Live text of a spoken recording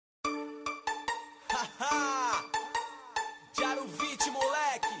Diário 20,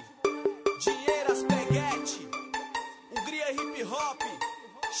 moleque. Dinheiro, as peguete. Hungria, hip hop.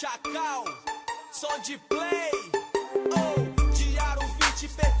 Chacal, som de play. Oh, Diário 20,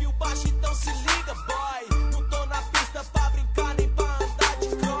 perfil baixo, então se liga, boy. Não tô na pista pra brincar nem pra andar de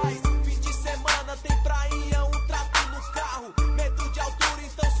cross. Fim de semana tem prainha, um trato no carro. Medo de altura,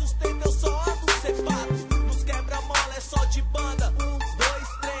 então sustenta, eu só ando cepado. Nos quebra-mola é só de banda. 1, 2,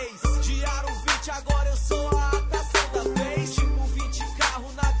 3. Diário 20, agora eu sou a atração da vez. Tipo 20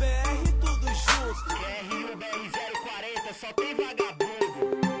 carro na BR, tudo junto. BR1, BR040, só tem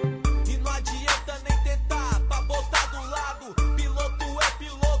vagabundo. E não adianta nem tentar pra botar do lado. Piloto é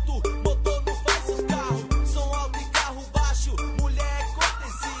piloto, motor não faz o carro. Som alto e carro baixo, mulher é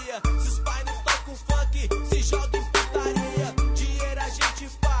cortesia. Se os pais não tocam funk, se joga em putaria. Dinheiro a gente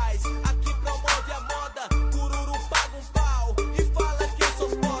faz, aqui promove a moda. Cururu paga um pau e fala que eu sou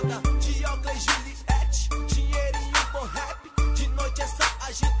foda. De óculos Juliette, dinheirinho com rap. De noite essa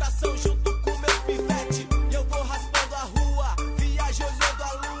agitação junto com meu pivete. Eu vou raspando a rua, viajo olhando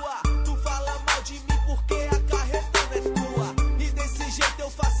a lua. Tu fala mal de mim porque a carreta não é tua. E desse jeito eu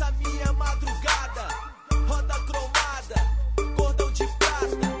faço a minha madrugada. Roda cromada, cordão de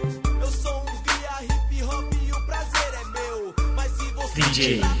prata. Eu sou um guia hip hop e o prazer é meu. Mas se você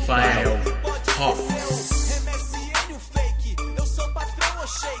DJ tirar no Fael pau, pode ser Hops. seu. MSN o fake, eu sou patrão ou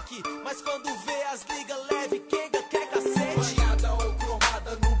shake. Mas quando vê as ligas leve,